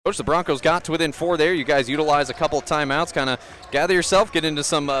Coach, the Broncos got to within 4 there. You guys utilize a couple of timeouts, kind of gather yourself, get into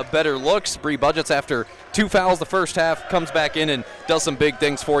some better looks. Bree Budgetts, after 2 fouls the first half, comes back in and does some big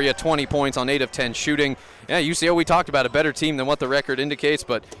things for you. 20 points on 8 of 10 shooting. Yeah, UCO, we talked about a better team than what the record indicates,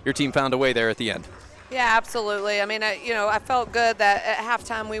 but your team found a way there at the end. Yeah, absolutely. I mean, I felt good that at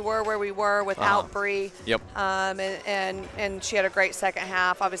halftime we were where we were without Bree. Yep. And she had a great second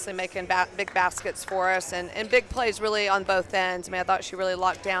half, obviously making big baskets for us and big plays really on both ends. I mean, I thought she really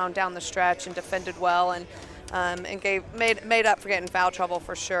locked down the stretch and defended well and made up for getting foul trouble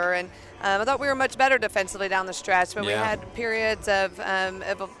for sure. And I thought we were much better defensively down the stretch, but we had periods of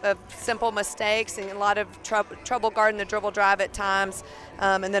simple mistakes and a lot of trouble guarding the dribble drive at times.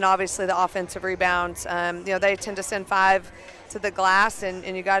 And then obviously the offensive rebounds. They tend to send 5 to the glass,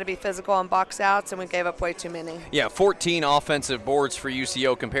 and you got to be physical on box outs, and we gave up way too many. Yeah, 14 offensive boards for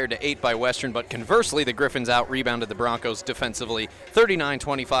UCO compared to 8 by Western, but conversely, the Griffins out-rebounded the Broncos defensively.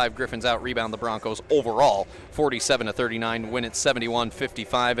 39-25, Griffins out-rebound the Broncos overall. 47-39, win at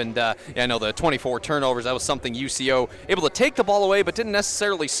 71-55, and I know the 24 turnovers, that was something UCO able to take the ball away, but didn't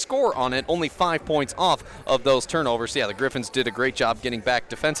necessarily score on it, only 5 points off of those turnovers. So yeah, the Griffins did a great job getting back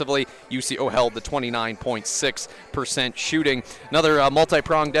defensively. UCO held the 29.6% shooting. Another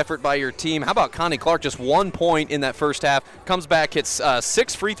multi-pronged effort by your team. How about Connie Clark? Just 1 point in that first half. Comes back, hits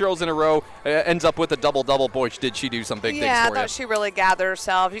 6 free throws in a row, ends up with a double-double. Boy, did she do some big things for you. Yeah, I thought she really gathered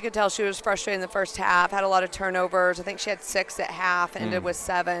herself. You could tell she was frustrated in the first half, had a lot of turnovers. I think she had 6 at half, ended with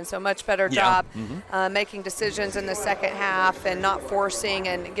 7. So much better job making decisions in the second half and not forcing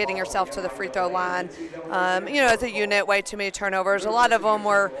and getting herself to the free throw line. As a unit, way too many turnovers. A lot of them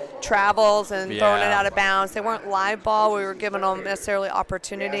were travels and throwing it out of bounds. They weren't live ball. We were giving them necessarily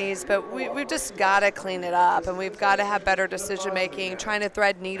opportunities, but we've just got to clean it up, and we've got to have better decision making, trying to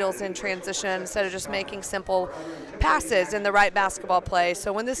thread needles in transition instead of just making simple passes in the right basketball play.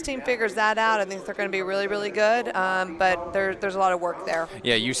 So when this team figures that out, I think they're going to be really, really good, but there's a lot of work there.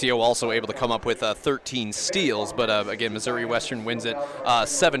 Yeah, UCO also able to come up with 13 steals, but again, Missouri Western wins it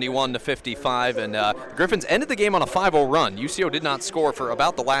 71-55, and the Griffins ended the game on a 5-0 run. UCO did not score for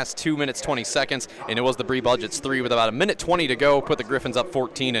about the last 2 minutes, 20 seconds, and it was the Bree Budgetts 3 with about a minute 20 to go, put the Griffins up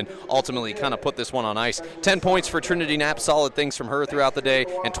 14, and ultimately kind of put this one on ice. 10 points for Trinity Knapp, solid things from her throughout the day,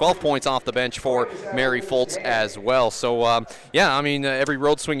 and 12 points off the bench for Mary Foltz as well. So, every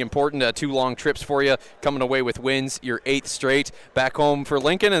road swing important. 2 long trips for you, coming away with wins, your 8th straight, back home for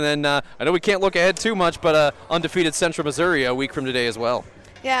Lincoln, and then I know we can't look ahead too much, but undefeated Central Missouri a week from today as well.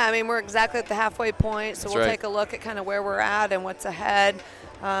 Yeah, I mean, we're exactly at the halfway point, so we'll take a look at kind of where we're at and what's ahead.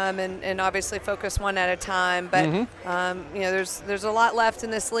 And obviously focus one at a time. But, there's a lot left in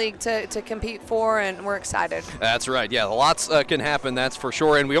this league to compete for, and we're excited. That's right. Yeah, lots can happen, that's for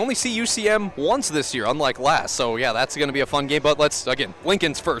sure. And we only see UCM once this year, unlike last. So, yeah, that's going to be a fun game. But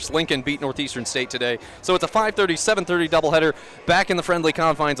Lincoln's first. Lincoln beat Northeastern State today. So it's a 5:30, 7:30 doubleheader back in the friendly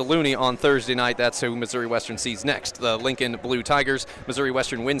confines of Looney on Thursday night. That's who Missouri Western sees next. The Lincoln Blue Tigers. Missouri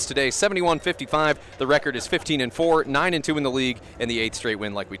Western wins today, 71-55. The record is 15-4, 9-2 in the league, and the 8th straight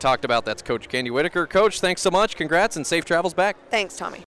win like we talked about. That's Coach Candy Whitaker. Coach, thanks so much. Congrats and safe travels back. Thanks, Tommy.